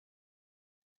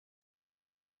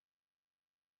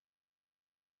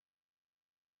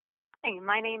Hi,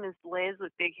 my name is Liz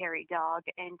with Big Hairy Dog,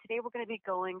 and today we're going to be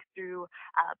going through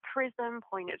Prism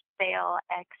Point of Sale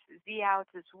X Z outs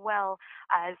as well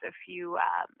as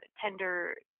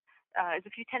tender a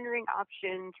few tendering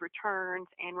options, returns,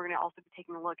 and we're going to also be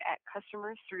taking a look at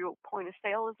customers through point of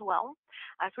sale as well.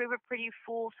 So we have a pretty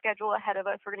full schedule ahead of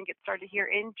us. We're going to get started here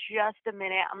in just a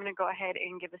minute. I'm going to go ahead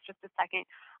and give us just a second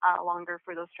longer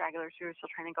for those stragglers who are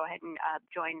still trying to go ahead and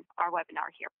join our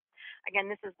webinar here. Again,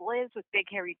 this is Liz with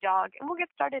Big Hairy Dog, and we'll get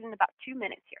started in about 2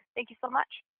 minutes here. Thank you so much.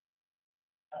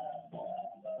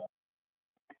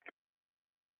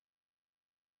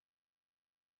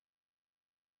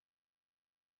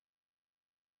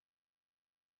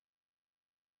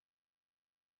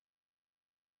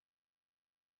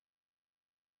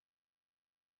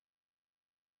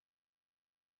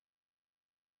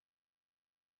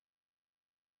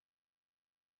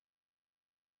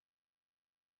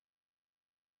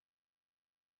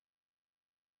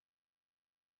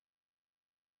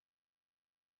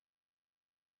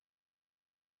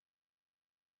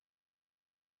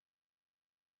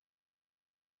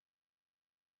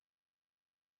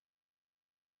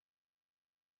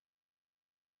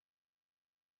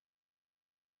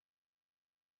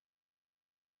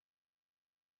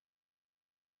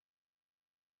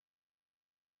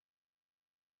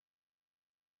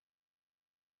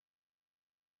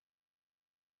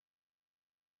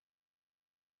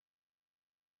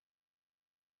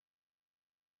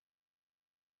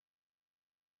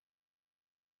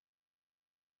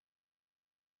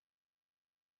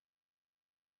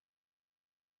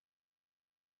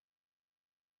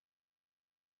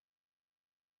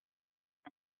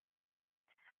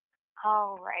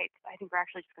 All right, I think we're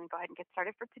actually just going to go ahead and get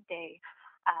started for today.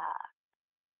 Uh,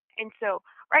 and so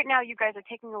right now you guys are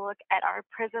taking a look at our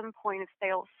Prism point of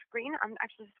sale screen. I'm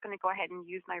actually just going to go ahead and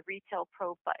use my Retail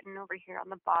Pro button over here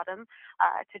on the bottom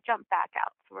to jump back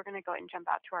out. So we're going to go ahead and jump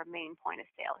out to our main point of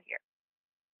sale here.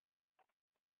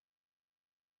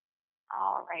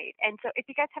 All right. And so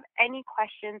if you guys have any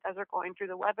questions as we're going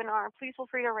through the webinar, please feel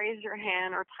free to raise your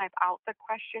hand or type out the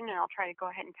question, and I'll try to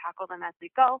go ahead and tackle them as we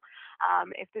go.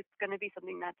 If it's going to be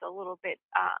something that's a little bit,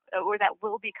 or that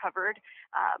will be covered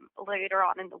later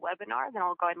on in the webinar, then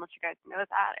I'll go ahead and let you guys know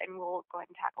that, and we'll go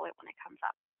ahead and tackle it when it comes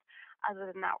up.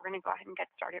 Other than that, we're going to go ahead and get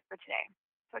started for today.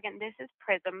 So again, this is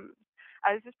Prism.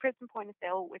 This is Prism Point of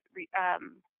Sale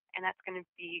and that's going to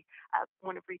be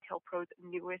one of Retail Pro's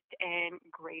newest and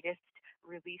greatest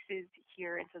releases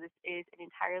here. And so this is an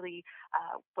entirely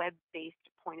web-based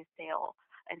point of sale.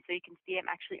 And so you can see I'm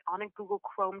actually on a Google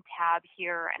Chrome tab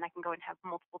here, and I can go and have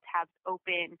multiple tabs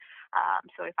open.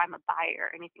 So if I'm a buyer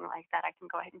or anything like that, I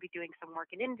can go ahead and be doing some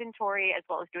work in inventory as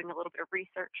well as doing a little bit of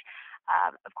research.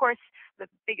 Of course, the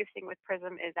biggest thing with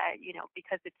Prism is that,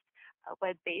 because it's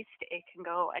web-based, it can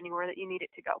go anywhere that you need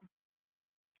it to go.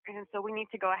 And so we need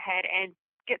to go ahead and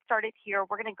get started here.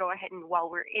 We're going to go ahead and while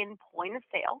we're in point of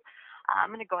sale, I'm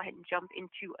going to go ahead and jump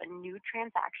into a new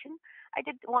transaction. I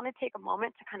did want to take a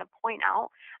moment to kind of point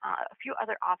out a few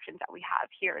other options that we have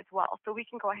here as well. So we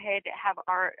can go ahead and have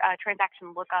our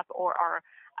transaction lookup or our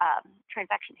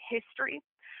transaction history.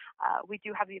 We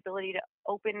do have the ability to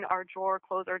open our drawer,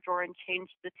 close our drawer, and change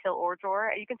the till or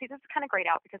drawer. You can see this is kind of grayed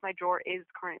out because my drawer is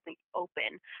currently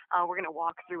open. We're going to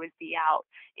walk through a Z out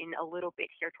in a little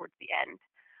bit here towards the end.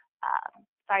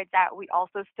 Besides that, we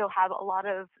also still have a lot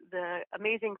of the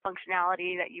amazing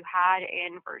functionality that you had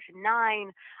in version 9,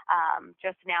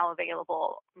 just now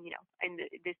available, in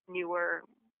this newer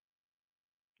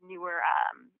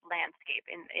landscape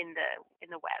in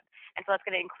the web. And so that's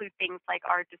going to include things like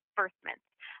our disbursements.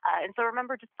 And so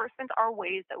remember, disbursements are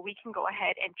ways that we can go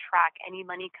ahead and track any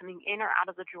money coming in or out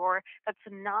of the drawer that's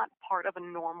not part of a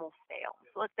normal sale.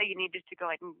 So let's say you needed to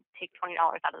go ahead and take $20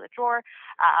 out of the drawer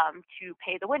to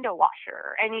pay the window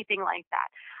washer or anything like that.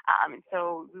 And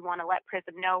so we want to let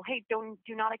Prism know, hey, do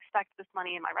not expect this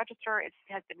money in my register. It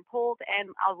has been pulled, and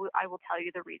I will tell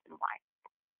you the reason why.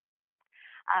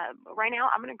 Right now,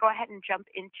 I'm going to go ahead and jump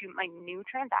into my new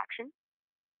transaction.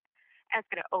 And it's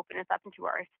going to open us up into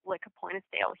our Slick point of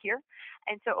sale here.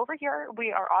 And so over here,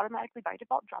 we are automatically by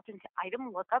default dropped into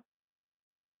item lookup.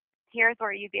 Here's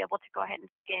where you'd be able to go ahead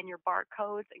and scan your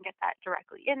barcodes and get that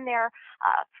directly in there.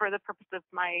 For the purpose of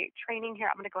my training here,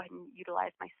 I'm going to go ahead and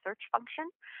utilize my search function.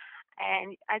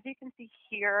 And as you can see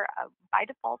here, by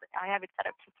default, I have it set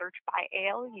up to search by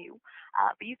ALU.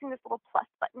 But using this little plus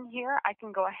button here, I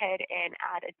can go ahead and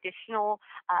add additional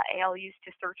ALUs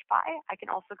to search by. I can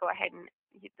also go ahead and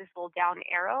hit this little down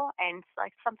arrow and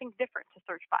select something different to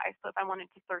search by. So if I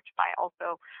wanted to search by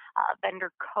also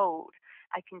vendor code,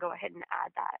 I can go ahead and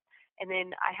add that. And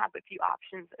then I have a few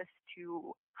options as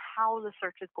to how the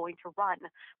search is going to run,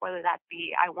 whether that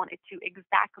be I want it to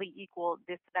exactly equal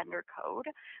this vendor code,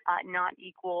 not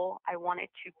equal, I want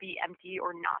it to be empty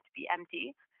or not be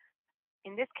empty.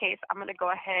 In this case, I'm going to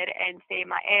go ahead and say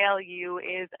my ALU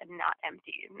is not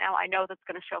empty. Now, I know that's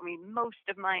going to show me most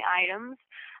of my items,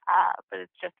 but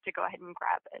it's just to go ahead and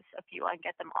grab a few and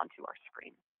get them onto our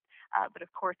screen. But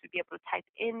of course, we'd be able to type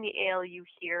in the ALU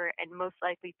here, and most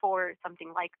likely for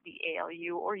something like the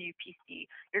ALU or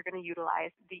UPC, you're going to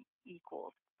utilize the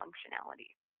equals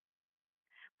functionality.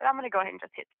 But I'm going to go ahead and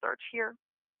just hit search here.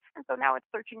 And so now it's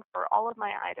searching for all of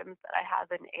my items that I have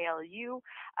in ALU,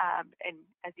 and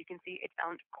as you can see, it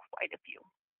found quite a few.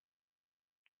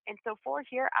 And so for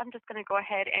here, I'm just going to go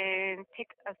ahead and pick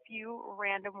a few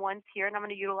random ones here, and I'm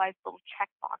going to utilize the little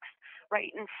checkbox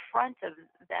right in front of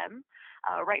them,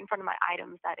 right in front of my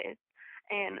items, that is.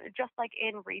 And just like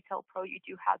in Retail Pro, you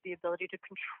do have the ability to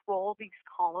control these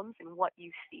columns and what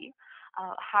you see.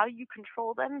 How you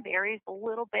control them varies a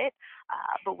little bit,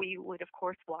 but we would, of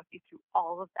course, walk you through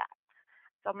all of that.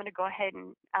 So I'm going to go ahead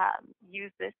and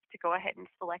use this to go ahead and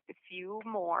select a few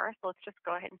more. So let's just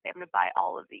go ahead and say I'm going to buy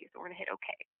all of these. We're going to hit OK.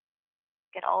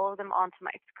 Get all of them onto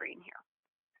my screen here.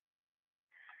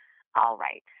 All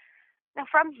right. Now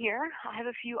from here, I have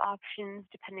a few options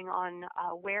depending on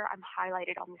where I'm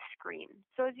highlighted on the screen.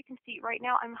 So as you can see right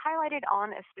now, I'm highlighted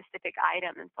on a specific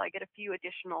item, and so I get a few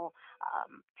additional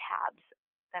tabs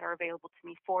that are available to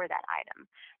me for that item.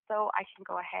 So I can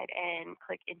go ahead and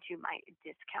click into my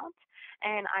discount,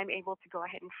 and I'm able to go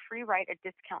ahead and free write a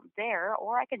discount there,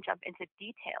 or I can jump into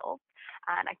details,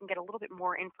 and I can get a little bit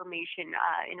more information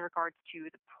in regards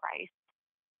to the price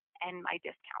and my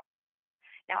discount.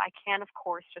 Now I can, of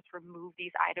course, just remove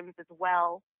these items as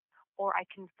well, or I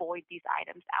can void these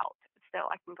items out. So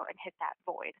I can go ahead and hit that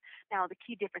void. Now the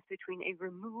key difference between a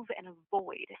remove and a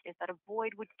void is that a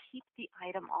void would keep the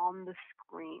item on the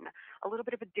screen, a little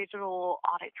bit of a digital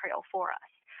audit trail for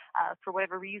us. For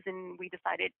whatever reason, we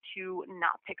decided to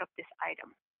not pick up this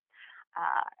item.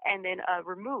 And then a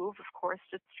remove, of course,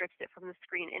 just strips it from the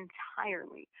screen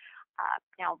entirely.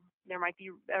 Now, there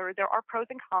are pros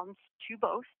and cons to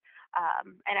both.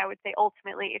 And I would say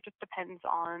ultimately it just depends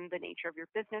on the nature of your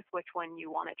business, which one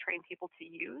you want to train people to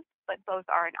use. But both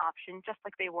are an option, just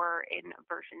like they were in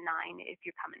version 9 if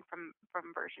you're coming from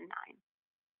version 9.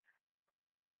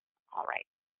 All right.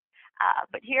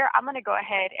 But here I'm going to go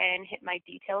ahead and hit my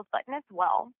details button as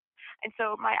well. And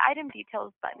so my item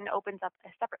details button opens up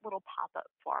a separate little pop-up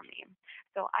for me.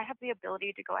 So I have the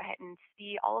ability to go ahead and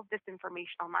see all of this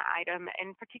information on my item,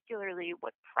 and particularly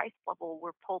what price level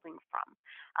we're pulling from.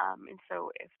 And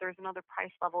so if there's another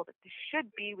price level that this should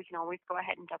be, we can always go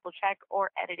ahead and double check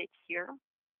or edit it here.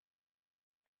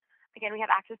 Again, we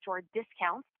have access to our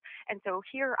discounts. And so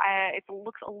here it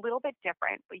looks a little bit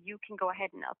different, but you can go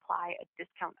ahead and apply a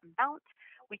discount amount.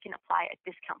 We can apply a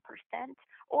discount percent,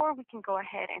 or we can go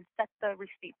ahead and set the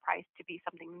receipt price to be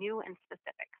something new and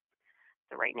specific.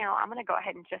 So right now, I'm going to go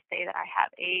ahead and just say that I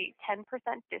have a 10%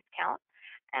 discount,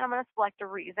 and I'm going to select a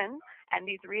reason. And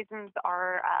these reasons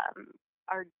are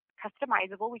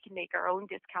customizable. We can make our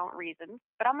own discount reasons,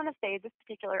 but I'm going to say this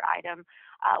particular item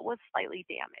was slightly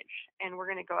damaged, and we're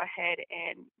going to go ahead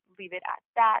and leave it at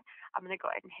that. I'm going to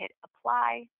go ahead and hit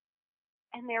apply,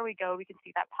 and there we go. We can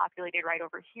see that populated right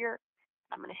over here.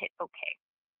 I'm going to hit OK.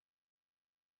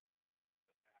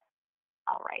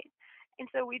 All right. And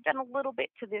so we've done a little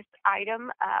bit to this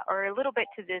item, or a little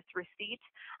bit to this receipt.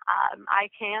 I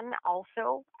can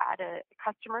also add a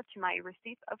customer to my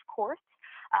receipts, of course.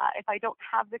 If I don't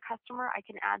have the customer, I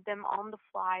can add them on the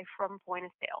fly from point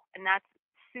of sale. And that's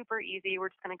super easy.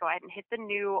 We're just going to go ahead and hit the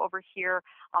new over here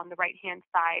on the right-hand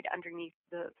side underneath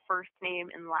the first name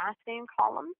and last name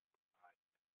column.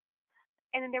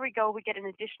 And then there we go, we get an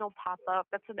additional pop-up.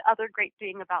 That's another great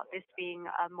thing about this being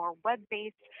more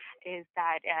web-based, is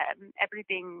that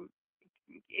everything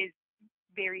is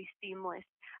very seamless.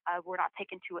 We're not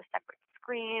taken to a separate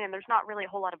screen, and there's not really a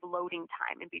whole lot of loading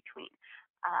time in between.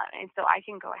 And so I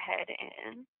can go ahead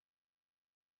and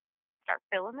start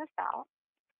filling this out.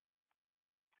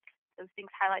 Those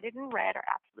things highlighted in red are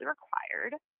absolutely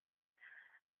required.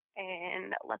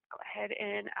 And let's go ahead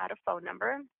and add a phone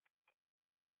number.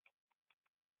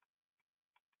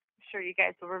 Sure you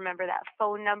guys will remember that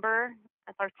phone number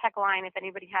That's our tech line. If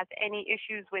anybody has any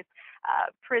issues with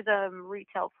Prism,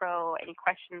 Retail Pro, any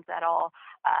questions at all,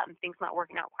 things not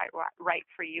working out quite right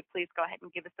for you, please go ahead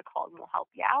and give us a call and we'll help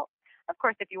you out. Of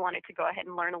course, if you wanted to go ahead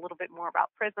and learn a little bit more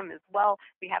about Prism as well,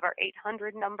 we have our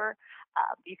 800 number.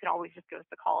 You can always just give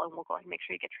us a call and we'll go ahead and make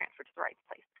sure you get transferred to the right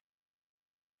place.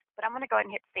 But I'm going to go ahead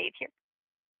and hit save here.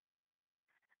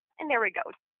 And there we go.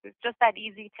 It's just that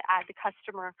easy to add the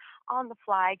customer on the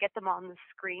fly, get them on the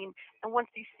screen. And once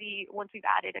we've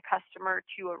added a customer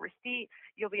to a receipt,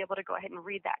 you'll be able to go ahead and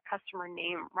read that customer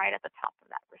name right at the top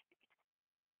of that receipt.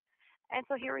 And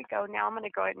so here we go. Now I'm going to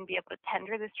go ahead and be able to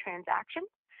tender this transaction.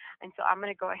 And so I'm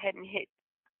going to go ahead and hit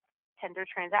tender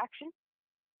transaction.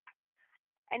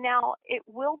 And now it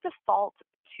will default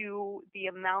to the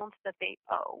amount that they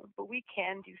owe, but we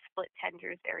can do split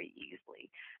tenders very easily.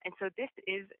 And so this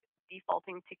is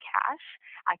defaulting to cash.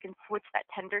 I can switch that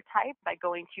tender type by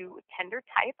going to tender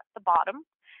type at the bottom,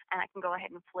 and I can go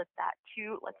ahead and flip that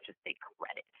to, let's just say,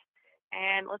 credit.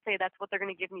 And let's say that's what they're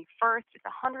going to give me first. It's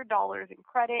 $100 in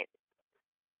credit.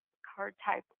 Card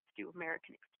type, let's do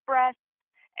American Express.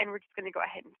 And we're just going to go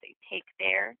ahead and say take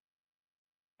there.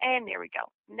 And there we go.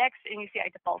 Next, and you see I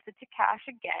defaulted to cash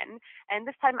again. And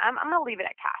this time I'm going to leave it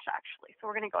at cash, actually. So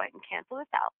we're going to go ahead and cancel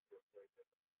this out.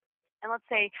 And let's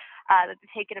say that the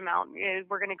taken amount is,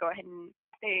 we're going to go ahead and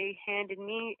they handed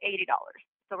me $80.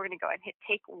 So we're going to go ahead and hit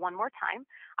take one more time.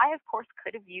 I, of course,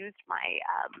 could have used my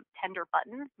tender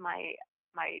buttons, my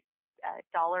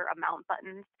dollar amount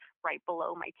buttons right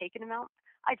below my taken amount.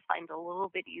 I just find it a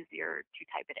little bit easier to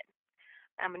type it in.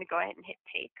 And I'm going to go ahead and hit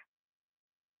take.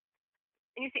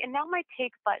 And you see, and now my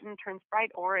take button turns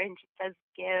bright orange. It says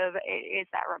give. It is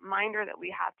that reminder that we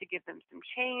have to give them some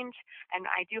change. And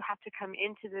I do have to come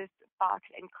into this box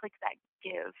and click that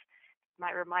give,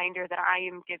 my reminder that I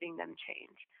am giving them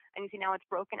change. And you see now it's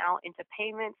broken out into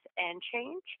payments and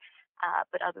change.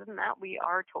 But other than that, we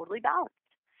are totally balanced.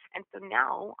 And so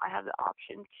now I have the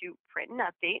option to print and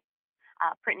update,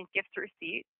 print and gift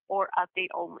receipt, or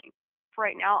update only. For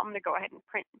right now, I'm going to go ahead and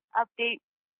print and update.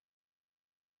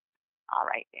 All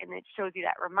right, and it shows you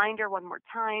that reminder one more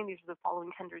time. These are the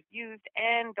following tenders used,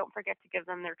 and don't forget to give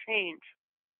them their change.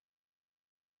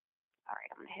 All right,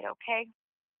 I'm going to hit OK.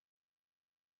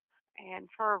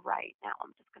 And for right now,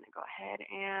 I'm just going to go ahead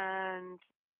and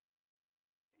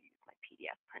use my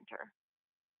PDF printer.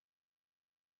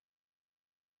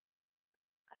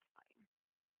 That's fine.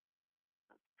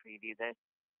 Let's preview this.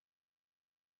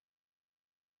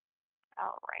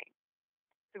 All right.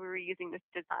 So we were using this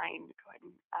design to go ahead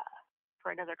and for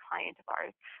another client of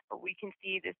ours, but we can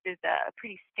see this is a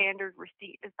pretty standard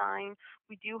receipt design.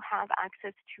 We do have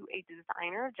access to a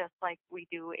designer, just like we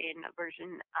do in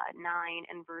version 9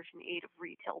 and version 8 of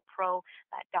Retail Pro,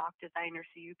 that doc designer,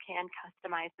 so you can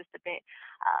customize this a bit.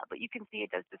 But you can see it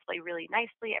does display really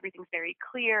nicely. Everything's very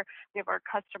clear. We have our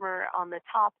customer on the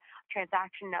top,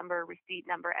 transaction number, receipt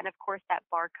number, and of course that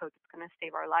barcode that's going to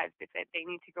save our lives if they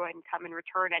need to go ahead and come and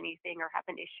return anything or have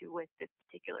an issue with this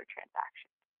particular transaction.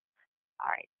 All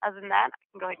right, other than that, I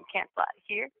can go ahead and cancel out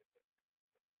here.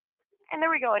 And there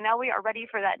we go. And now we are ready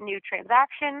for that new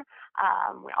transaction.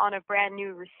 We're on a brand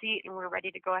new receipt, and we're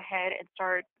ready to go ahead and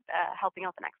start helping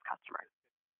out the next customer.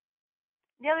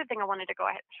 The other thing I wanted to go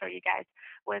ahead and show you guys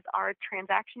was our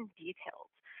transaction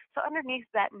details. So underneath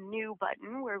that new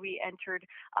button where we entered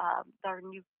our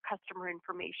new customer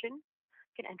information,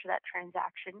 can enter that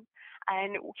transaction.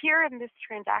 And here in this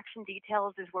transaction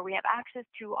details is where we have access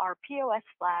to our POS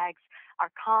flags, our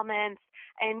comments,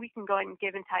 and we can go ahead and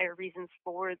give entire reasons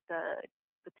for the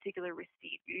particular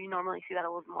receipt. You normally see that a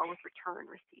little more with return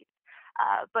receipts.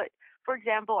 But for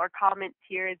example, our comments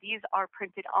here, these are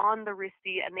printed on the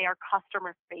receipt and they are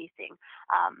customer facing.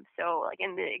 So like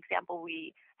in the example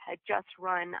we had just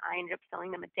run, I ended up selling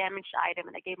them a damaged item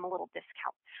and I gave them a little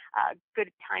discount.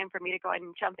 Good time for me to go ahead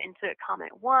and jump into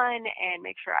comment 1 and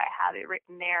make sure I have it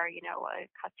written there. You know, a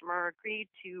customer agreed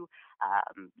to,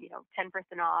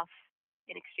 10% off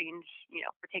in exchange,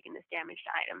 for taking this damaged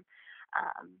item.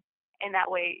 And that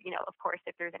way, of course,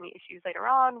 if there's any issues later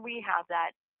on, we have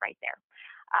that right there.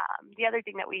 The other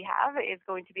thing that we have is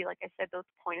going to be, like I said, those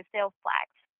point of sale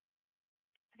flags.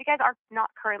 If you guys are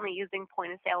not currently using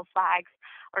point of sale flags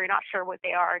or you're not sure what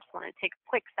they are, I just want to take a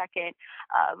quick second.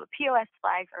 POS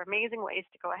flags are amazing ways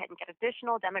to go ahead and get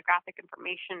additional demographic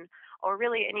information or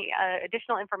really any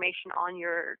additional information on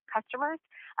your customers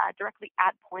directly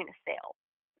at point of sale.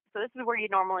 So this is where you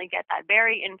normally get that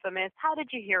very infamous, how did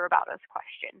you hear about us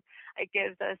question. It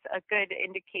gives us a good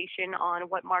indication on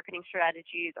what marketing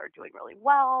strategies are doing really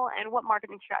well and what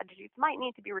marketing strategies might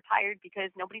need to be retired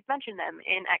because nobody's mentioned them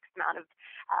in X amount of,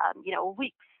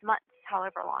 weeks, months,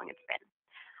 however long it's been.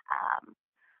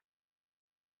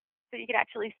 So you can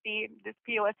actually see this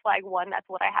POS flag 1, that's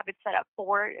what I have it set up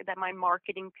for, then my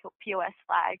marketing POS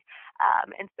flag.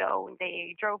 And so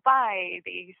they drove by,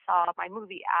 they saw my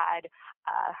movie ad,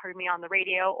 heard me on the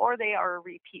radio, or they are a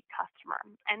repeat customer.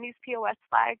 And these POS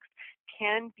flags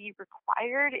can be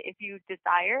required if you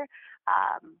desire.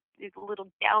 The little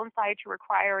downside to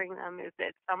requiring them is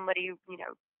that somebody,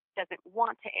 doesn't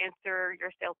want to answer,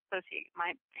 your sales associate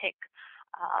might pick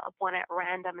one at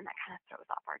random, and that kind of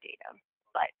throws off our data.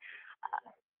 But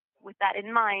with that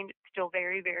in mind, still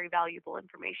very, very valuable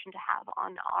information to have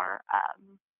on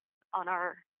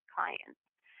our clients.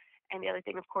 And the other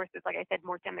thing, of course, is, like I said,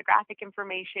 more demographic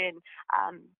information,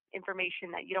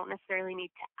 information that you don't necessarily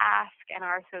need to ask, and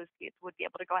our associates would be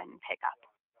able to go ahead and pick up.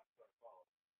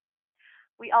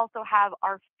 We also have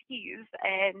our fees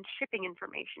and shipping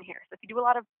information here. So if you do a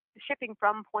lot of shipping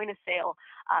from point of sale,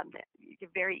 you get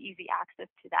very easy access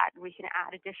to that. And we can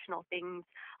add additional things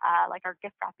like our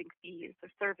gift wrapping fees or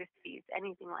service fees,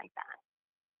 anything like that.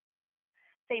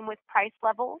 Same with price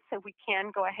levels. So we can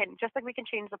go ahead and, just like we can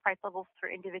change the price levels for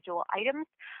individual items,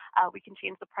 we can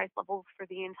change the price levels for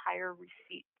the entire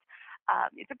receipt.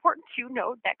 It's important to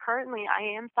note that currently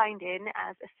I am signed in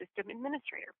as a system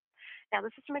administrator. Now, the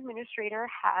system administrator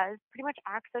has pretty much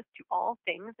access to all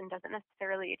things and doesn't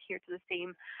necessarily adhere to the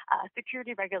same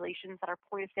security regulations that our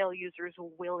point of sale users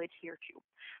will adhere to.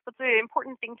 So it's an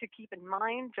important thing to keep in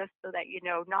mind, just so that you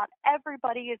know not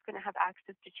everybody is going to have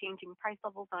access to changing price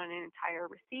levels on an entire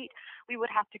receipt. We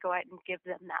would have to go ahead and give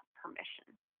them that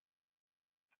permission.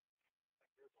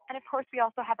 And of course, we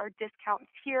also have our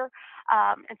discounts here.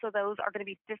 And so those are going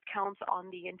to be discounts on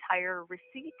the entire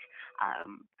receipt,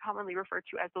 commonly referred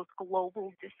to as those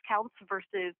global discounts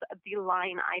versus the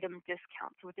line item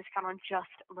discount. So a discount on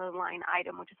just the line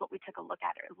item, which is what we took a look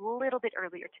at a little bit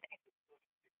earlier today.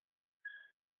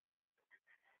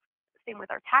 Same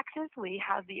with our taxes. We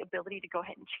have the ability to go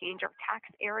ahead and change our tax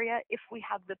area if we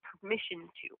have the permission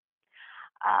to.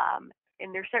 And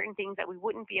there's certain things that we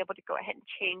wouldn't be able to go ahead and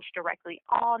change directly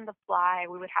on the fly.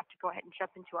 We would have to go ahead and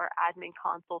jump into our admin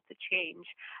console to change.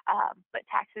 But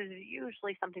taxes is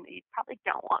usually something that you probably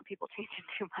don't want people changing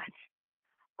too much.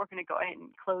 We're going to go ahead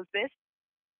and close this.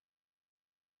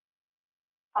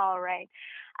 All right.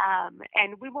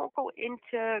 And we won't go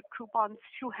into coupons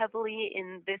too heavily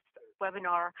in this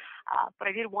webinar, but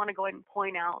I did want to go ahead and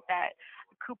point out that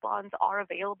coupons are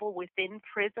available within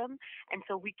Prism, and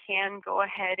so we can go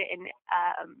ahead and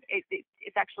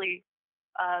it's actually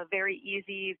very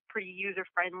easy, pretty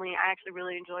user-friendly. I actually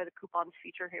really enjoy the coupons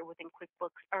feature here within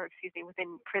QuickBooks, or excuse me,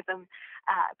 within Prism.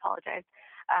 I apologize.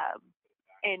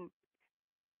 And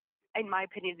in my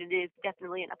opinion, it is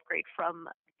definitely an upgrade from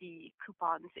the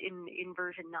coupons in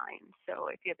version 9.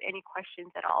 So if you have any questions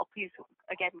at all, please,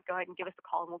 again, go ahead and give us a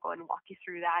call, and we'll go ahead and walk you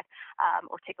through that,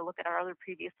 or take a look at our other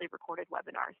previously recorded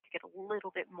webinars to get a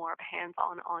little bit more of a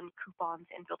hands-on on coupons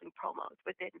and building promos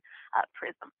within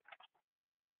Prism.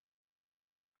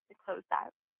 To close that.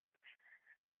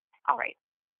 All right.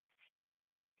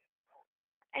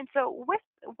 And so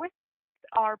with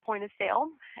our point of sale,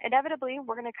 inevitably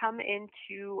we're going to come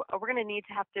into, we're going to need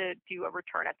to have to do a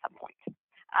return at some point.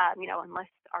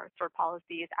 Unless our store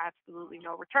policy is absolutely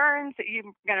no returns, you're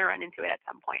going to run into it at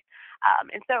some point.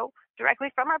 And so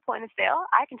directly from our point of sale,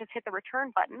 I can just hit the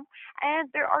return button, and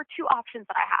there are two options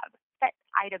that I have: set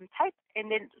item type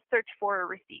and then search for a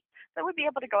receipt. So I would be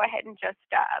able to go ahead and just,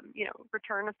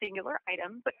 return a singular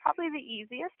item, but probably the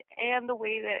easiest and the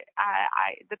way that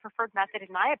the preferred method,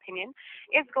 in my opinion,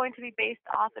 is going to be based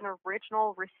off an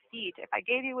original receipt. If I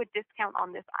gave you a discount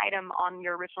on this item on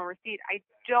your original receipt, I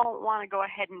don't want to go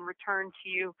ahead and return to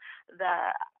you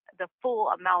the full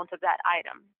amount of that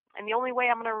item. And the only way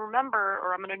I'm going to remember,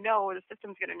 or I'm going to know, or the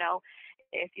system's going to know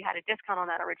if you had a discount on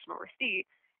that original receipt,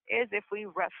 is if we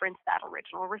reference that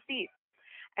original receipt.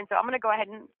 And so I'm going to go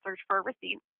ahead and search for a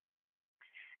receipt.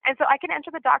 And so I can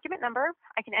enter the document number,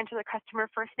 I can enter the customer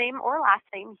first name or last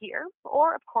name here,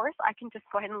 or of course I can just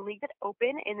go ahead and leave it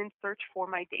open and then search for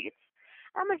my dates.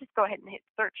 I'm going to just go ahead and hit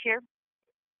search here.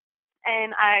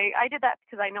 And I did that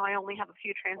because I know I only have a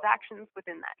few transactions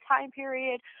within that time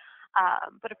period.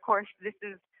 But of course, this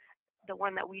is the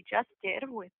one that we just did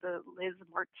with the Liz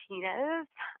Martinez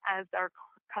as our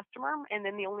customer, and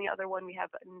then the only other one we have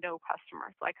no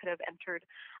customer. So I could have entered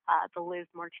the Liz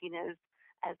Martinez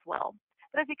as well.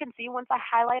 But as you can see, once I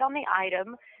highlight on the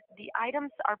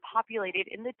items are populated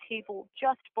in the table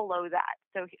just below that.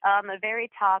 So on the very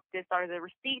top, these are the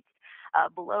receipts.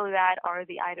 Below that are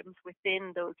the items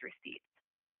within those receipts.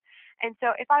 And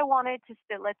so if I wanted to,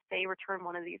 let's say, return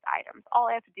one of these items, all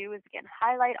I have to do is, again,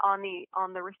 highlight on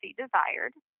the receipt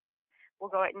desired. we'll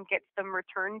go ahead and get some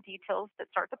return details that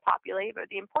start to populate. But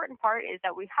the important part is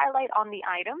that we highlight on the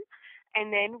item,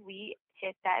 and then we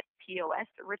hit that POS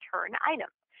return item.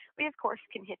 We, of course,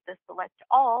 can hit the select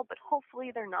all, but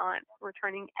hopefully they're not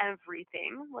returning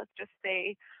everything. Let's just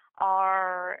say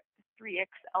our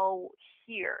 3XL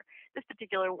here. This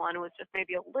particular one was just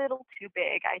maybe a little too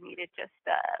big. I needed just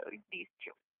these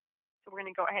two. So we're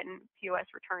going to go ahead and POS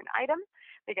return item.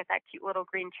 They get that cute little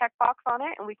green checkbox on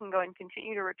it, and we can go and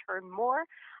continue to return more.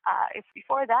 If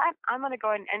before that, I'm going to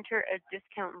go ahead and enter a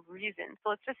discount reason.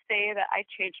 So let's just say that I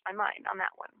changed my mind on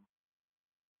that one.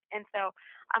 And so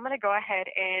I'm going to go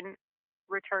ahead and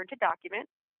return to document.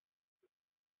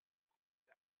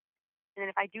 And then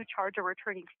if I do charge a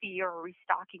returning fee or a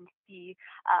restocking fee,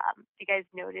 you guys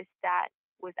notice that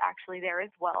was actually there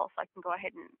as well. So I can go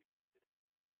ahead and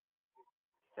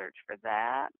search for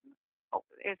that. Oh,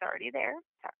 it's already there.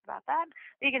 Sorry about that.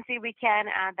 But you can see we can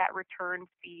add that return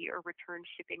fee or return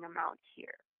shipping amount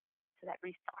here. So that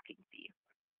restocking fee.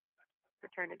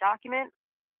 Return to document.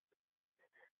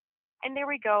 And there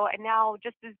we go. And now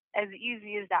just as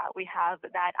easy as that, we have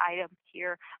that item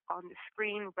here on the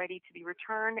screen ready to be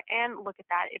returned. And look at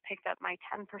that. It picked up my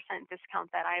 10% discount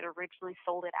that I had originally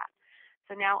sold it at.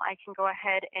 So now I can go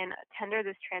ahead and tender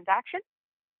this transaction.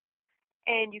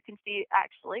 And you can see,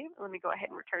 actually, let me go ahead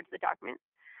and return to the document.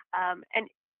 And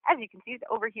as you can see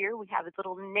over here, we have this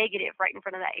little negative right in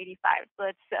front of that 85. So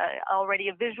it's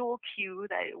already a visual cue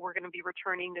that we're going to be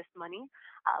returning this money.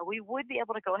 We would be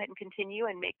able to go ahead and continue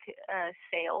and make a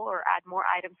sale or add more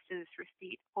items to this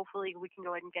receipt. Hopefully, we can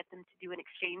go ahead and get them to do an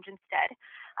exchange instead.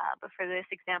 But for this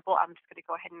example, I'm just going to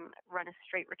go ahead and run a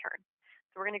straight return.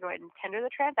 So we're going to go ahead and tender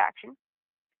the transaction.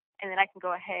 And then I can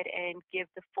go ahead and give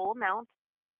the full amount.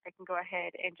 I can go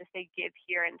ahead and just say give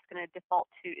here, and it's going to default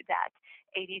to that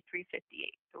 83.58.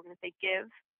 So we're going to say give.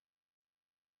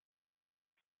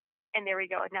 And there we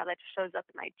go. Now that shows up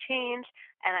in my change,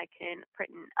 and I can print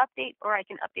and update, or I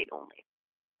can update only.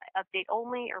 Update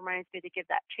only reminds me to give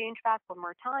that change back one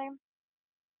more time.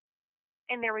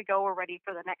 And there we go. We're ready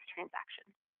for the next transaction.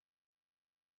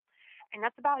 And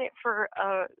that's about it for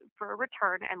a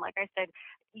return. And like I said,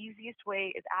 easiest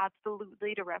way is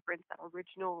absolutely to reference that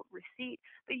original receipt,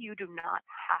 but you do not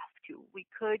have to. We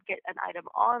could get an item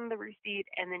on the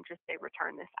receipt and then just say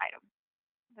return this item.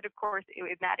 But of course, in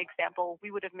that example,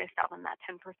 we would have missed out on that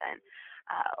 10%,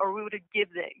 or we would have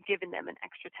given them an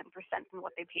extra 10% than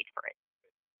what they paid for it.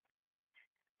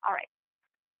 All right.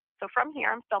 So from here,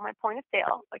 I'm still my point of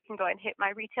sale. I can go ahead and hit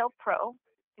my Retail Pro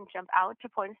and jump out to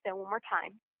point of sale one more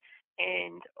time.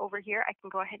 And over here, I can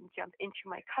go ahead and jump into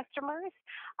my customers.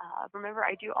 Remember,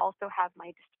 I do also have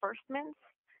my disbursements.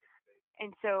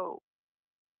 And so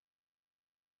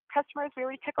customers, we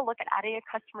already took a look at adding a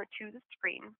customer to the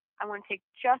screen. I want to take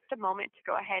just a moment to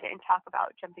go ahead and talk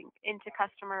about jumping into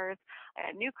customers,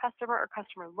 a new customer or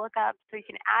customer lookup. So you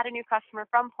can add a new customer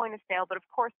from point of sale, but of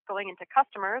course, going into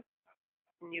customers,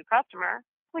 new customer,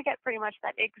 we get pretty much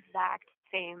that exact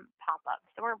same pop-up.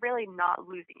 So we're really not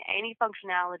losing any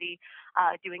functionality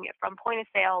doing it from point of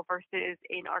sale versus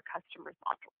in our customers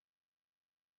module.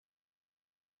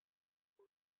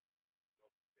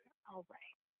 All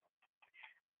right.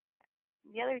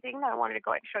 The other thing that I wanted to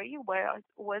go ahead and show you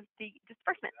was the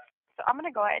disbursement. So I'm going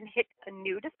to go ahead and hit a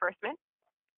new disbursement.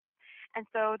 And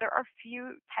so there are a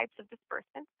few types of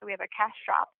disbursements. So we have a cash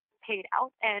drop, paid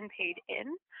out, and paid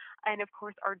in, and of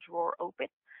course our drawer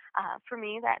open. For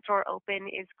me, that drawer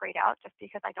open is grayed out just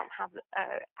because I don't have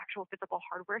actual physical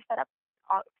hardware set up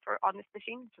on this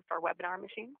machine, just our webinar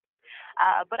machine.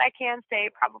 But I can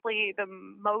say probably the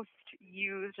most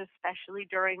used, especially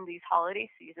during these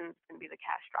holiday seasons, is going to be the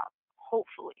cash drop.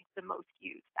 Hopefully the most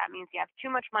used. That means you have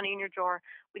too much money in your drawer.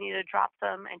 We need to drop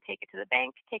some and take it to the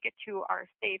bank, take it to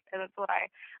our safe, and that's what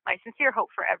my sincere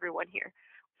hope for everyone here.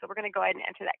 So we're going to go ahead and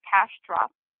enter that cash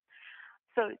drop.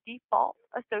 So default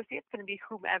associate is going to be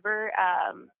whomever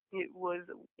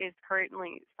is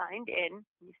currently signed in.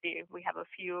 You see we have a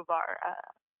few of our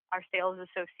sales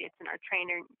associates and our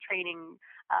training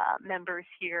members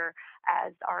here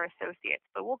as our associates,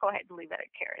 but we'll go ahead and leave that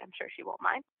at Karen. I'm sure she won't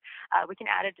mind. We can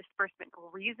add a disbursement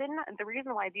reason. The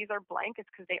reason why these are blank is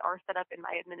because they are set up in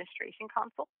my administration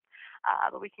console,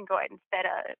 but we can go ahead and set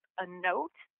a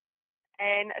note,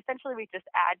 and essentially we just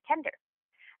add tender.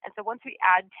 And so once we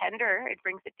add tender, it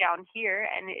brings it down here,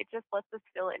 and it just lets us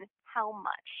fill in how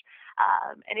much.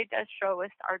 And it does show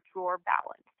us our drawer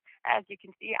balance. As you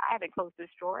can see, I haven't closed this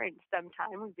drawer in some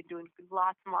time. We've been doing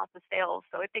lots and lots of sales,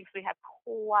 so it thinks we have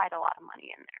quite a lot of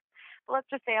money in there. But let's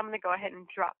just say I'm going to go ahead and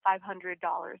drop $500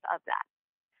 of that.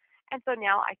 And so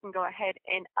now I can go ahead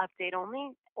and update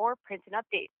only or print and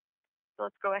update. So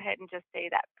let's go ahead and just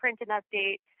say that print and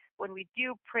update. When we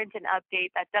do print and update,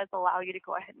 that does allow you to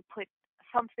go ahead and put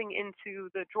something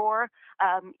into the drawer,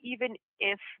 even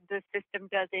if the system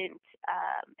doesn't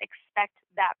expect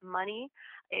that money.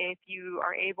 If you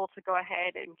are able to go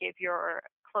ahead and give your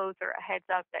closer a heads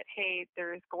up that, hey,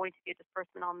 there's going to be a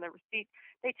disbursement on the receipt,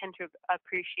 they tend to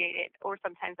appreciate it. Or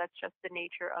sometimes that's just the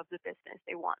nature of the business.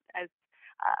 They want as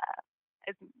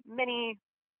many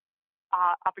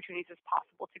opportunities as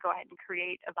possible to go ahead and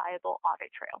create a viable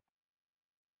audit trail.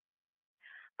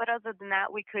 But other than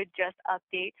that, we could just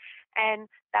update, and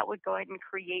that would go ahead and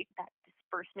create that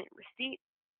disbursement receipt.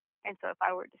 And so if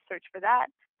I were to search for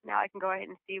that, now I can go ahead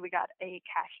and see we got a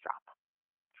cash drop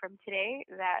from today.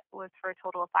 That was for a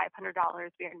total of $500.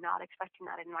 We are not expecting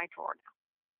that in my drawer now.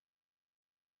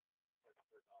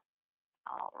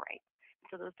 All right.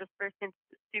 So those disbursements,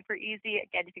 super easy.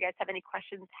 Again, if you guys have any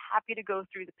questions, happy to go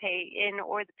through the pay in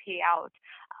or the payout,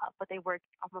 but they work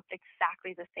almost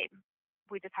exactly the same.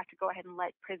 We just have to go ahead and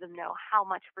let Prism know how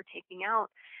much we're taking out,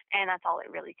 and that's all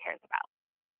it really cares about.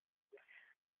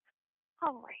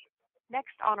 All right.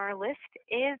 Next on our list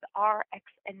is our X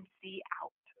and Z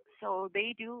out. So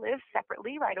they do live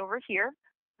separately right over here.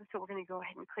 So we're going to go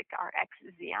ahead and click our X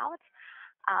Z out.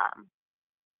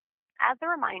 As a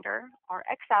reminder, our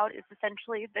X out is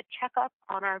essentially the checkup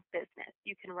on our business.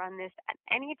 You can run this at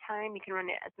any time. You can run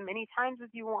it as many times as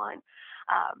you want.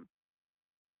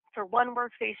 For one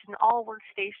workstation, all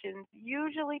workstations,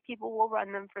 usually people will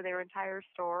run them for their entire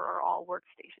store or all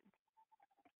workstations.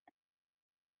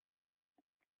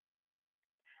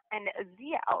 And a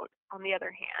Z out, on the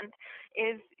other hand,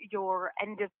 is your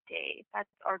end of day. That's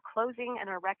our closing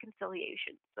and our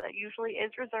reconciliation. So that usually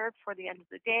is reserved for the end of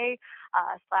the day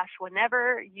 /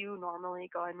 whenever you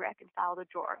normally go and reconcile the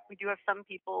drawer. We do have some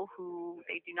people who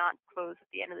they do not close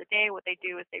at the end of the day. What they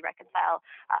do is they reconcile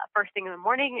first thing in the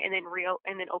morning and then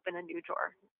open a new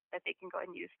drawer that they can go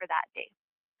and use for that day.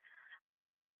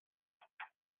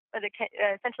 But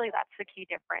essentially, that's the key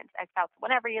difference. X outs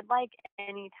whenever you'd like,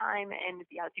 anytime, and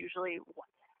Z outs usually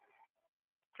once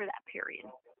for that period.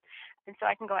 And so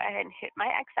I can go ahead and hit my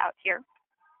X out here.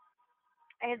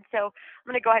 And so I'm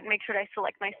going to go ahead and make sure that I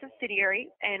select my subsidiary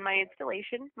and my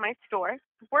installation, my store.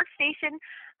 Workstation,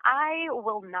 I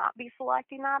will not be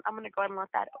selecting that. I'm going to go ahead and let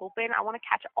that open. I want to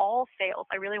catch all sales.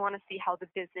 I really want to see how the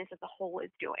business as a whole is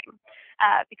doing.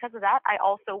 Because of that, I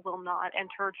also will not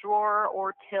enter drawer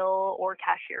or till or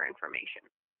cashier information.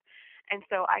 And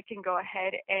so I can go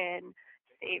ahead and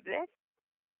save this.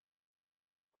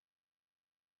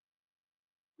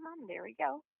 There we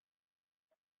go.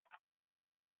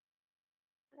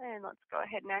 And let's go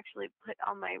ahead and actually put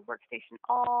on my workstation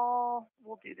all.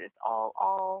 We'll do this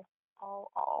all.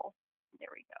 There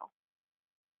we go.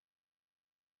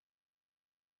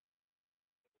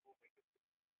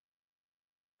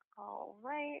 All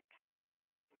right.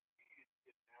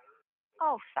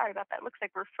 Oh, sorry about that. Looks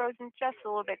like we're frozen just a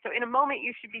little bit. So in a moment,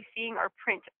 you should be seeing our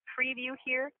print preview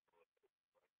here.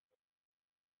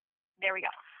 There we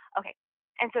go. Okay.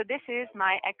 And so this is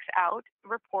my X out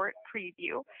report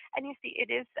preview. And you see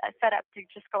it is set up to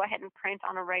just go ahead and print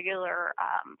on a regular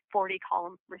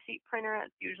 40-column receipt printer.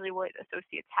 That's usually what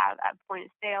associates have at point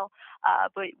of sale.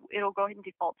 But it'll go ahead and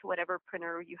default to whatever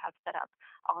printer you have set up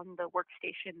on the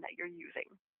workstation that you're using.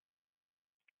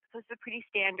 So it's a pretty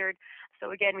standard.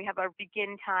 So again, we have our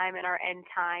begin time and our end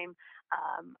time.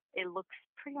 It looks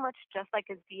pretty much just like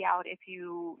a Z out if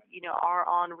you are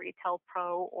on Retail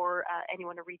Pro or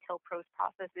anyone of Retail Pro's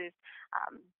processes.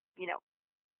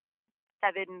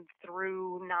 7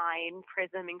 through 9,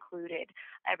 Prism included.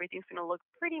 Everything's going to look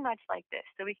pretty much like this.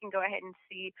 So we can go ahead and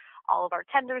see all of our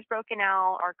tenders broken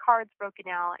out, our cards broken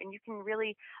out, and you can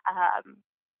really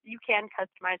you can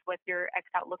customize what your X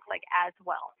out looks like as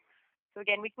well. So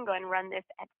again, we can go and run this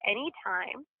at any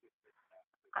time.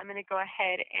 I'm going to go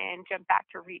ahead and jump back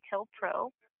to Retail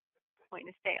Pro, point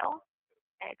of sale,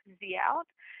 X Z out.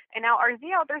 And now our Z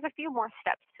out, there's a few more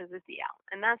steps to the Z out.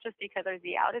 And that's just because our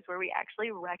Z out is where we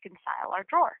actually reconcile our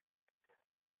drawer.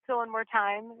 So one more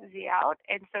time, Z out.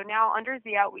 And so now under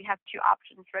Z out, we have two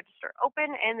options, register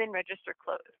open and then register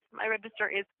close. My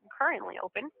register is currently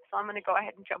open, so I'm going to go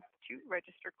ahead and jump to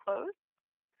register close.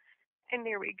 And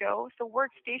there we go. So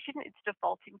workstation, it's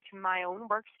defaulting to my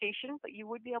own workstation, but you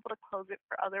would be able to close it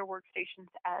for other workstations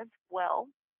as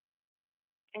well.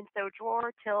 And so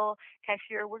drawer, till,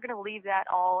 cashier, we're going to leave that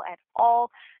all at all.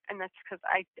 And that's because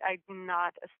I'm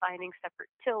not assigning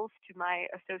separate tills to my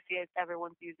associates.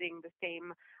 Everyone's using the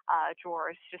same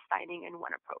drawers, just signing in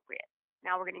when appropriate.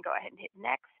 Now we're going to go ahead and hit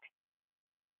next.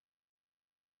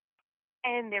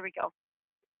 And there we go.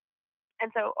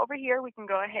 And so over here, we can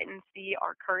go ahead and see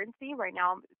our currency. Right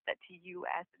now, it's set to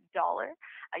US dollar.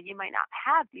 You might not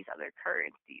have these other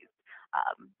currencies.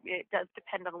 It does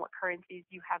depend on what currencies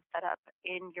you have set up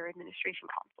in your administration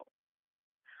console.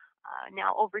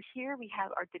 Now over here, we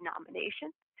have our denomination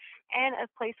and a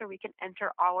place where we can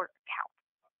enter our account.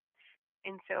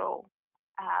 And so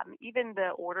even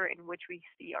the order in which we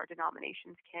see our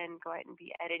denominations can go ahead and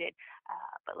be edited.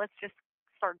 But let's just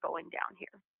start going down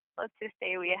here. Let's just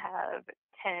say we have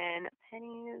 10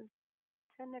 pennies,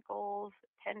 10 nickels,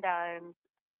 10 dimes,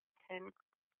 10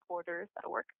 quarters.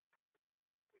 That'll work.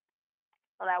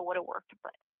 Well, that would have worked,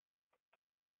 but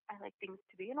I like things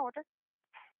to be in order.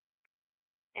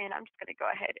 And I'm just going to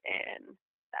go ahead and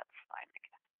that's fine. I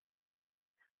guess.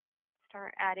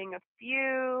 Start adding a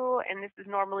few, and this is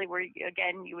normally where,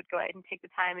 again, you would go ahead and take the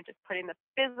time and just put in the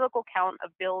physical count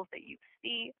of bills that you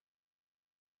see.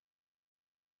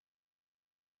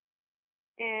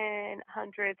 In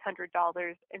hundreds, $100.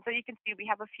 And so you can see we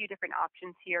have a few different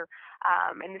options here.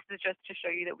 And this is just to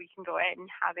show you that we can go ahead and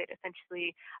have it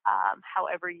essentially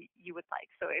however you would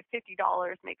like. So if $50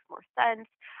 makes more sense,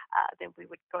 then we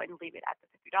would go ahead and leave it at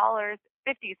the $50.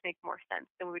 50s make more sense,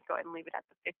 then we would go ahead and leave it at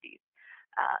the 50s.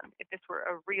 If this were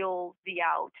a real V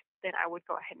out, then I would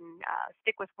go ahead and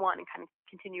stick with one and kind of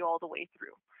continue all the way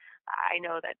through. I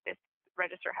know that this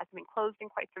register hasn't been closed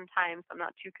in quite some time, so I'm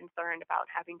not too concerned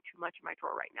about having too much in my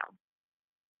drawer right now.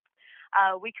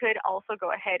 We could also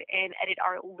go ahead and edit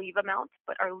our leave amount,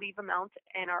 but our leave amount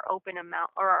and our open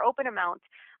amount, or our open amount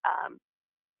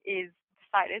is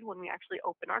decided when we actually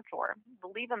open our drawer. The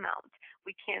leave amount,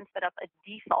 we can set up a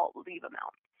default leave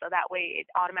amount, so that way it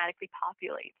automatically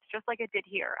populates, just like it did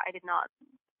here.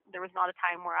 There was not a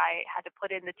time where I had to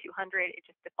put in the 200, it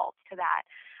just defaults to that.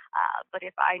 But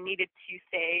if I needed to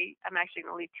say I'm actually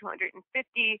going to leave 250,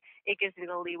 it gives me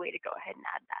the leeway to go ahead and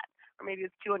add that. Or maybe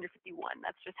it's 251.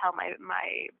 That's just how my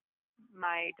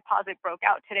deposit broke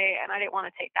out today, and I didn't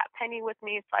want to take that penny with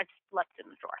me, so I just left it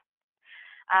in the drawer.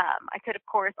 I could, of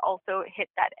course, also hit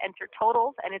that enter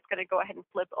totals, and it's going to go ahead and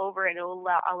flip over, and it will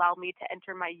allow me to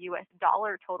enter my US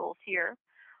dollar totals here.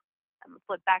 I'm going to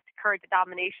flip back to current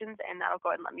denominations, and that'll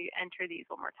go ahead and let me enter these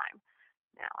one more time.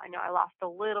 Now, I know I lost a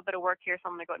little bit of work here, so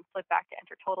I'm going to go ahead and flip back to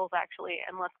enter totals, actually,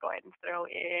 and let's go ahead and throw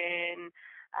in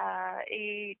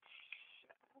 8.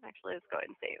 Actually, let's go ahead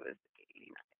and say it was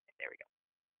 89. There we go.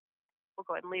 We'll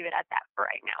go ahead and leave it at that for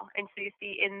right now. And so you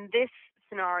see in this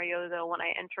scenario, though, when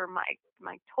I enter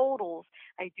my totals,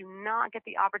 I do not get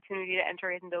the opportunity to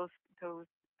enter in those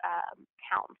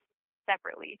counts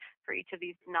separately for each of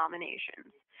these denominations.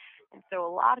 And so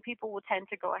a lot of people will tend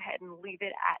to go ahead and leave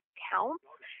it at counts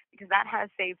because that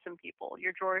has saved some people.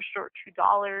 Your drawer is short $2,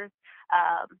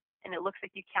 and it looks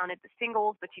like you counted the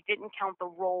singles, but you didn't count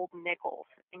the rolled nickels.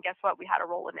 And guess what? We had a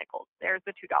roll of nickels. There's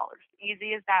the $2.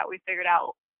 Easy as that. We figured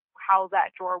out how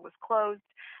that drawer was closed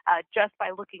just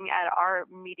by looking at our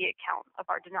immediate count of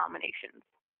our denominations.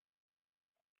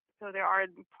 So there are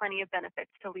plenty of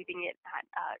benefits to leaving it at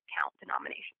count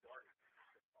denominations.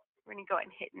 We're going to go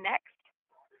ahead and hit next.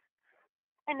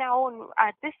 And now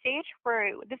at this stage,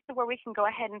 this is where we can go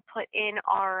ahead and put in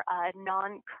our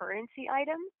non-currency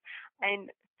items. And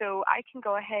so I can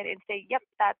go ahead and say, yep,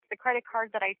 that's the credit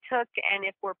card that I took. And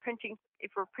if we're printing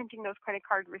those credit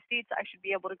card receipts, I should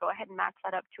be able to go ahead and match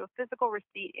that up to a physical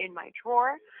receipt in my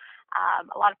drawer.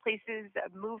 A lot of places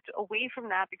moved away from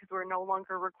that because we're no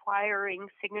longer requiring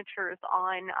signatures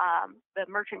on the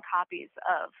merchant copies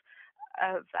of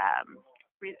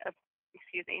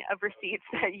receipts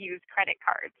that use credit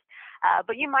cards.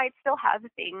 But you might still have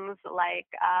things like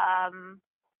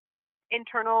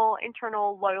internal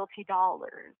loyalty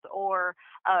dollars, or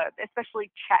especially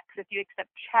checks. If you accept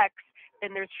checks,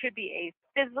 then there should be a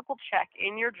physical check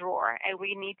in your drawer, and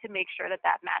we need to make sure that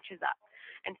that matches up.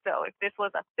 And so if this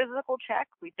was a physical check,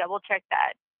 we double check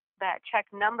that check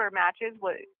number matches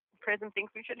what Prism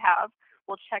thinks we should have.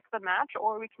 We'll check the match,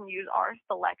 or we can use our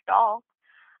select all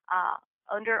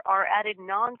under our added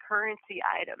non-currency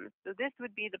items. So this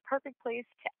would be the perfect place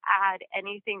to add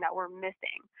anything that we're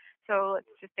missing. So let's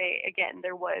just say, again,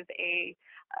 there was a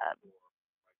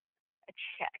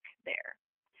check there.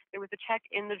 There was a check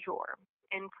in the drawer,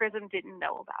 and Prism didn't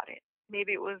know about it.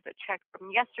 Maybe it was a check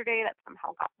from yesterday that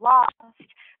somehow got lost.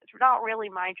 It's not really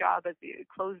my job as the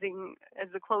closing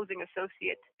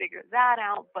associate to figure that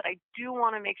out, but I do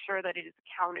want to make sure that it is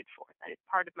accounted for, that it's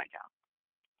part of my job.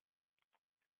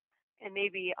 And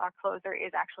maybe our closer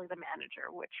is actually the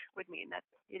manager, which would mean that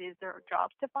it is their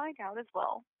job to find out as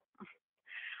well.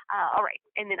 All right,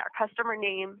 and then our customer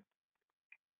name.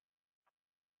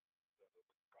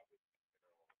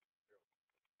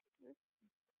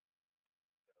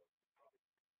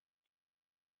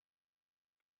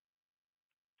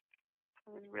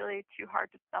 It was really too hard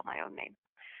to spell my own name.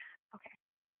 Okay.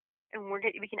 And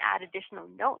we can add additional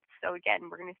notes. So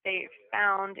again, we're going to say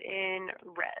found in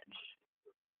reg.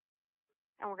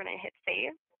 And we're going to hit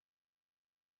save.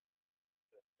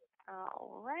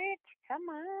 All right, come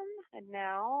on. And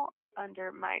now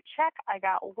under my check, I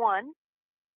got 1.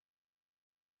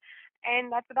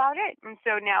 And that's about it. And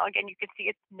so now, again, you can see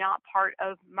it's not part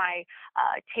of my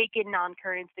taken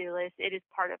non-currency list. It is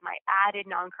part of my added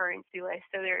non-currency list.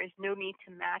 So there is no need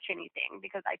to match anything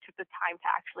because I took the time to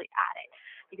actually add it.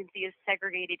 You can see it's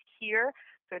segregated here.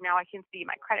 So now I can see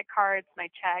my credit cards,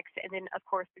 my checks, and then, of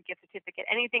course, the gift certificate,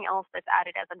 anything else that's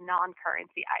added as a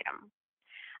non-currency item.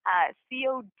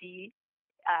 COD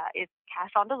is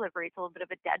cash on delivery. It's a little bit of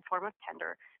a dead form of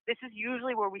tender. This is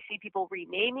usually where we see people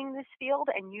renaming this field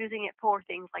and using it for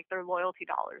things like their loyalty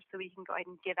dollars. So we can go ahead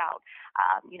and give out,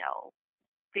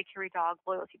 Big Hairy Dog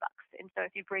loyalty bucks. And so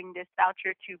if you bring this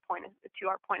voucher to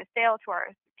our point of sale, to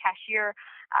our cashier,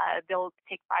 they'll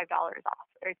take $5 off,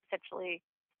 or essentially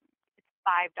it's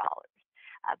 $5.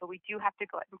 But we do have to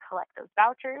go ahead and collect those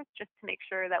vouchers just to make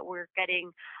sure that we're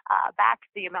getting back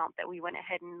the amount that we went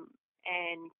ahead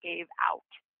and gave out.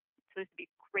 So this would be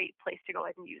a great place to go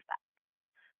ahead and use that.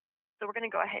 So we're going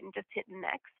to go ahead and just hit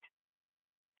next.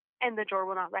 And the drawer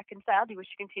will not reconcile. Do you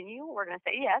wish to continue? We're going to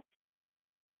say yes.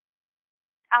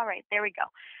 All right, there we go.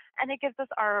 And it gives us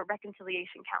our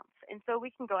reconciliation counts. And so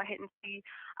we can go ahead and see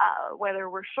whether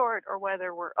we're short or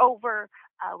whether we're over.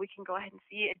 We can go ahead and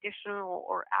see additional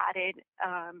or added,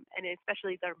 and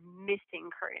especially the missing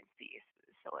currencies.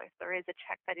 So if there is a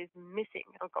check that is missing,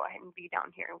 it'll go ahead and be down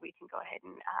here, and we can go ahead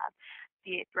and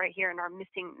see it right here in our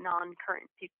missing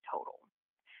non-currency total.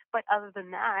 But other than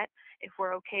that, if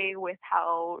we're okay with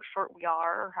how short we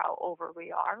are or how over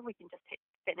we are, we can just hit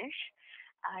finish.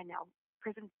 Now,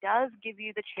 Prism does give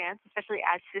you the chance, especially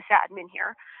as sysadmin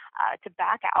here, to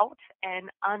back out and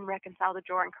unreconcile the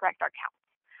drawer and correct our counts.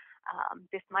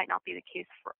 This might not be the case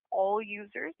for all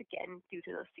users, again, due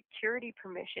to those security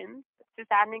permissions.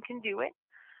 Sysadmin can do it.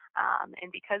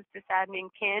 And because sysadmin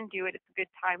can do it, it's a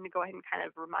good time to go ahead and kind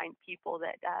of remind people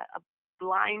that a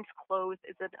blind close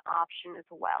is an option as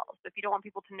well. So if you don't want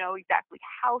people to know exactly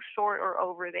how short or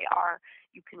over they are,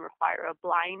 you can require a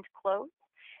blind close.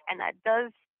 And that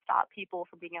does stop people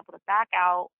from being able to back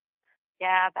out.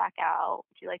 Yeah, back out.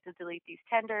 Would you like to delete these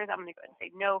tenders? I'm going to go ahead and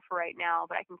say no for right now,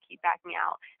 but I can keep backing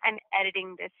out and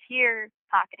editing this here,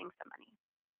 pocketing some money.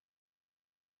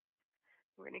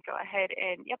 We're going to go ahead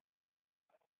and, yep,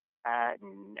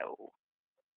 no.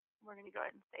 We're going to go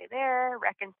ahead and say there,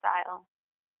 reconcile.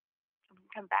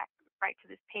 Come back right to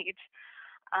this page.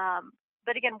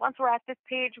 But again, once we're at this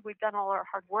page, we've done all our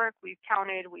hard work. We've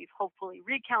counted. We've hopefully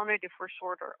recounted if we're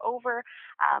short or over.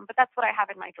 But that's what I have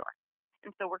in my drawer. And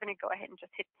so we're going to go ahead and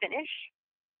just hit finish.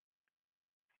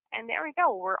 And there we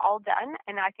go. We're all done.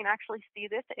 And I can actually see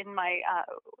this in my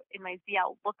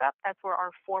ZL lookup. That's where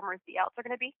our former ZLs are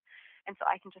going to be. And so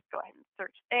I can just go ahead and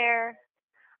search there.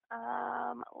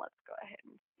 Let's go ahead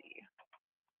and see.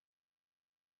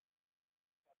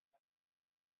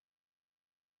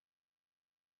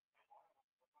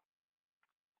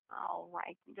 All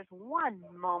right, just one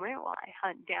moment while I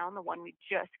hunt down the one we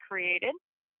just created.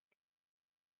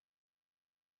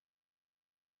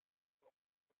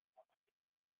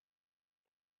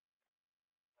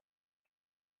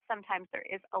 Sometimes there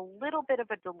is a little bit of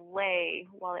a delay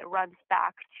while it runs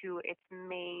back to its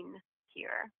main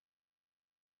here.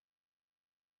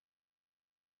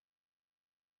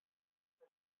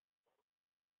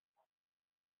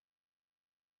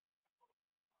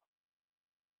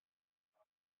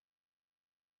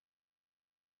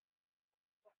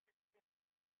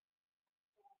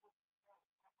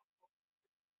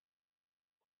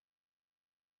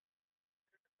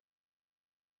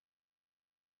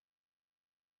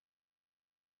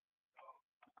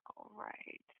 All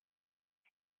right.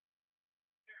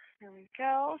 Here we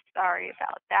go. Sorry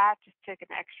about that. Just took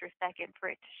an extra second for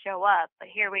it to show up, but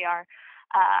here we are.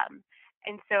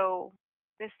 And so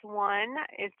this one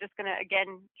is just going to,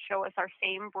 again, show us our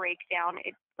same breakdown.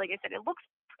 It, like I said, it looks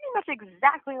pretty much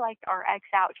exactly like our X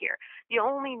out here. The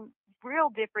only real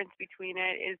difference between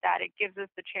it is that it gives us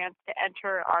the chance to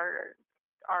enter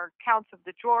our counts of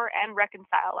the drawer and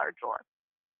reconcile our drawer.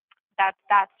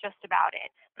 That's just about it.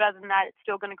 But other than that, it's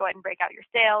still going to go ahead and break out your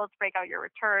sales, break out your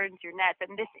returns, your nets,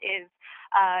 and this is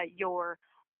your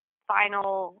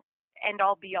final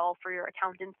end-all be-all for your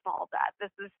accountants and all of that. This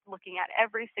is looking at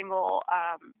every single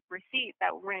receipt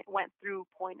that went through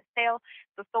point of sale.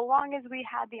 So long as we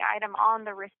had the item on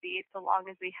the receipt, so long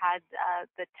as we had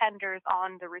the tenders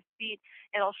on the receipt,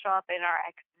 it'll show up in our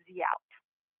XZ out.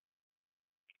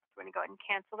 So we're going to go ahead and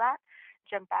cancel that.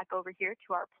 jump back over here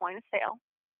to our point of sale.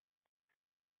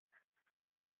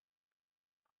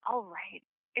 All right.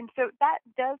 And so that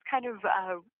does kind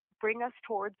of bring us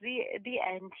towards the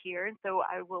end here. And so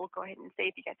I will go ahead and say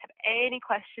if you guys have any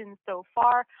questions so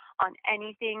far on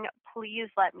anything, please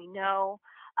let me know.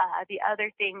 The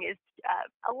other thing is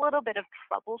a little bit of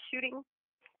troubleshooting.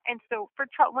 And so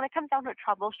when it comes down to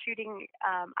troubleshooting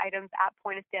items at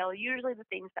point of sale, usually the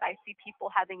things that I see people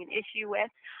having an issue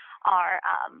with are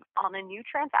on a new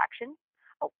transaction.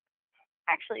 Oh,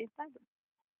 actually, that's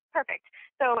perfect.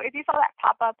 So if you saw that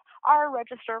pop up, our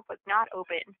register was not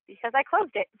open because I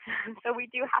closed it. So we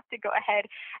do have to go ahead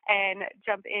and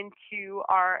jump into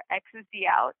our XZ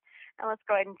out. And let's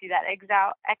go ahead and do that X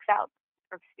out,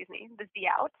 or excuse me, the Z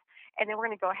out. And then we're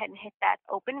going to go ahead and hit that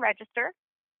open register.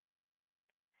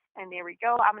 And there we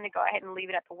go. I'm going to go ahead and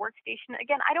leave it at the workstation.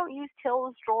 Again, I don't use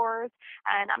tills, drawers,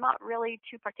 and I'm not really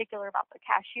too particular about the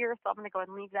cashier, so I'm going to go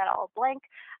ahead and leave that all blank.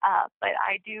 But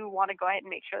I do want to go ahead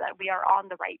and make sure that we are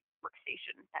on the right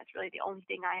workstation. That's really the only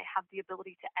thing I have the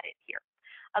ability to edit here.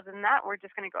 Other than that, we're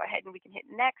just going to go ahead and we can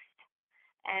hit next.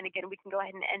 And again, we can go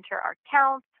ahead and enter our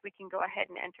counts. We can go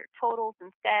ahead and enter totals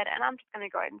instead. And I'm just going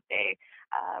to go ahead and say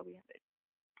we have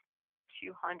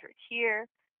 200 here.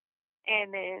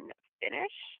 And then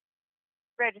finish.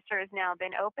 Register has now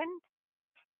been opened.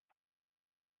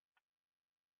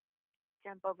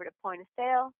 Jump over to point of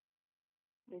sale,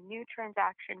 the new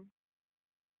transaction.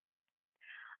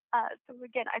 So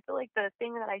again, I feel like the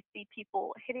thing that I see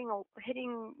people hitting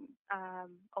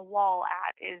a wall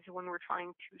at is when we're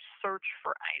trying to search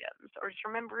for items, or just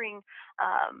remembering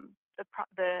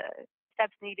the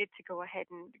steps needed to go ahead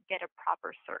and get a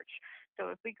proper search. So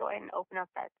if we go ahead and open up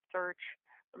that search,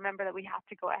 remember that we have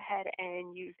to go ahead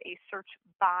and use a search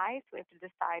by. So we have to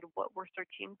decide what we're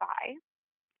searching by.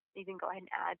 You can go ahead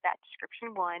and add that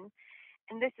description one.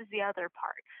 And this is the other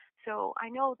part. So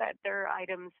I know that there are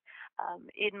items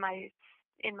in my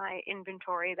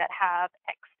inventory that have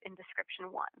X in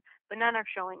description one, but none are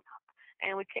showing up.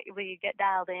 And we get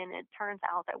dialed in, and it turns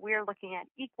out that we're looking at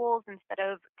equals instead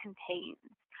of contains.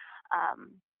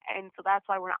 And so that's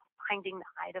why we're not finding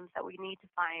the items that we need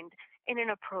to find in an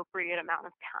appropriate amount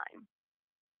of time.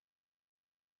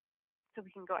 So we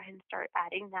can go ahead and start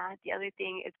adding that. The other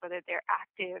thing is whether they're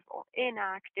active or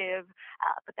inactive,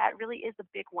 but that really is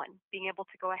a big one, being able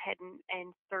to go ahead and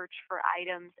search for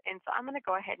items. And so I'm going to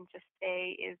go ahead and just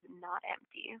say is not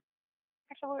empty.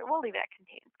 Actually, we'll leave it at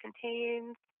contains.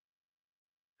 Contains.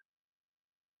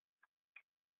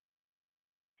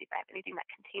 See if I have anything that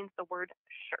contains the word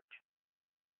shirt.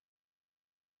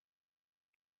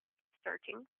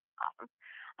 Searching. Awesome.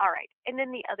 All right. And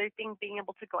then the other thing, being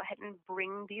able to go ahead and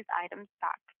bring these items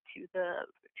back to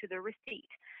the receipt.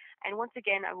 And once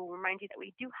again, I will remind you that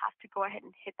we do have to go ahead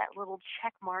and hit that little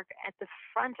check mark at the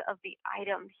front of the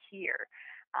item here.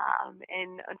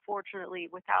 And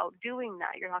unfortunately, without doing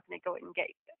that, you're not going to go ahead and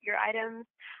get your items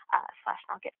 /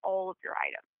 not get all of your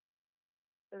items.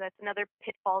 So that's another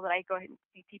pitfall that I go ahead and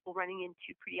see people running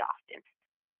into pretty often.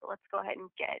 So let's go ahead and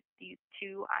get these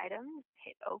two items,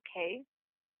 hit OK,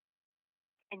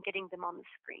 and getting them on the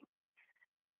screen.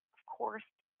 Of course,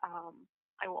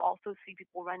 I will also see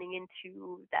people running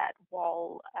into that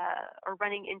wall or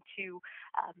running into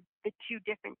the two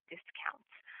different discounts.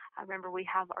 Remember, we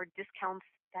have our discounts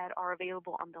that are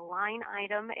available on the line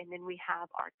item, and then we have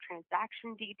our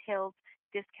transaction details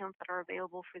discounts that are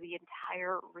available for the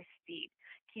entire receipt.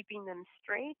 Keeping them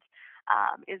straight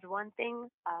is one thing.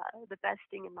 The best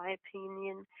thing, in my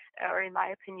opinion,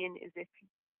 is if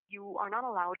you are not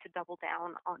allowed to double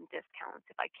down on discounts.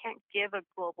 If I can't give a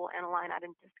global and a line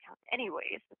item discount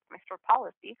anyways, it's my store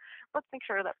policy, let's make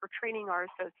sure that we're training our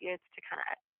associates to kind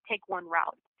of take one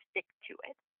route, stick to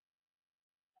it.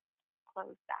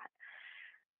 Close that.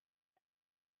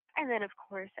 And then, of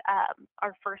course,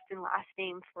 our first and last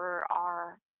name for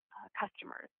our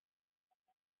customers.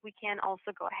 We can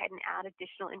also go ahead and add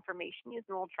additional information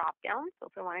using a little drop down. So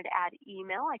if I wanted to add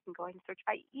email, I can go ahead and search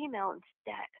by email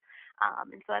instead.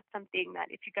 And so that's something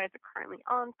that if you guys are currently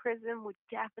on Prism, would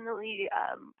definitely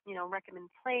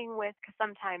recommend playing with, because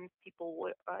sometimes people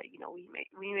would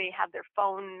we may have their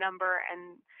phone number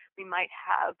and we might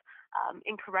have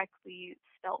incorrectly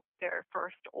spelt their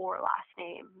first or last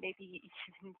name, maybe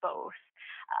even both.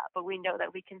 But we know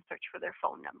that we can search for their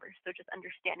phone numbers. So just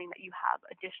understanding that you have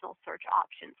additional search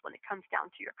options when it comes down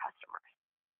to your customers.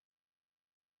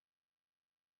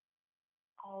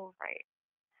 All right.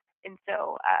 And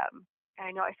so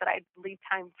I know I said I'd leave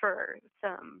time for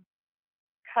some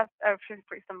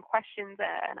for some questions,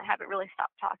 and I haven't really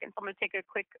stopped talking. So I'm going to take a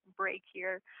quick break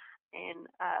here and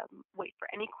wait for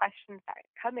any questions that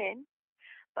come in.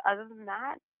 But other than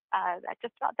that, that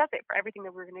just about does it for everything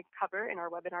that we're going to cover in our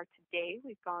webinar today.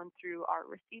 We've gone through our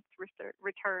receipts,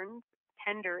 returns,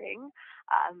 tendering,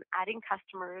 adding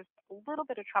customers, a little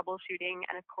bit of troubleshooting,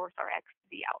 and of course our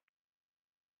XZ out.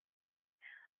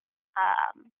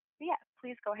 Yeah,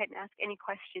 please go ahead and ask any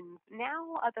questions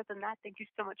now. Other than that, thank you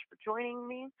so much for joining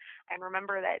me. And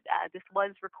remember that this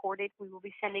was recorded. We will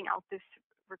be sending out this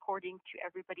recording to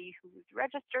everybody who's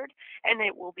registered, and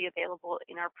it will be available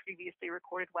in our previously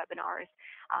recorded webinars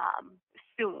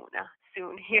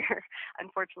soon here.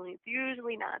 Unfortunately, it's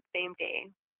usually not same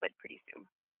day, but pretty soon.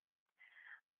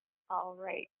 All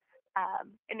right.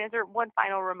 And as one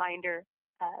final reminder,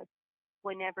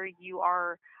 whenever you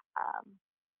are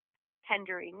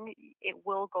tendering, it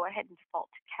will go ahead and default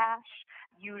to cash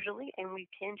usually, and we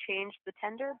can change the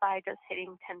tender by just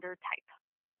hitting tender type.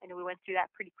 I know we went through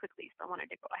that pretty quickly, so I wanted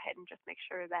to go ahead and just make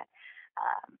sure that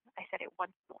I said it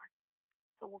once more.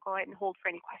 So we'll go ahead and hold for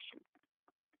any questions.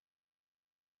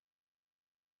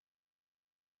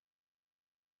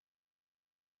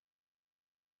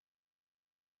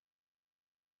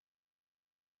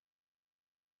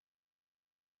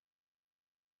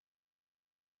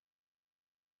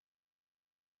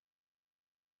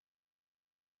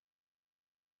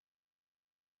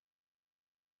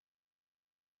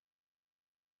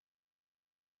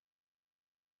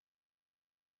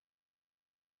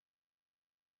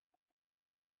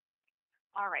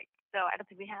 All right, so I don't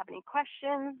think we have any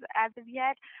questions as of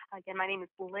yet. Again, my name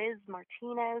is Liz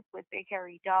Martinez with Big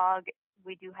Hairy Dog.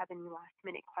 We do have any last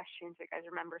minute questions. If you guys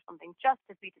remember something just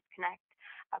as we disconnect,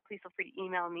 please feel free to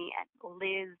email me at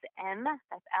LizM,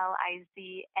 that's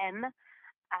LIZM,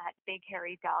 at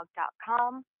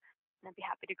bighairydog.com, and I'd be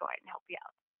happy to go ahead and help you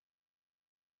out.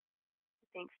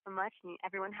 Thanks so much, and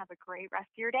everyone have a great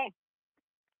rest of your day.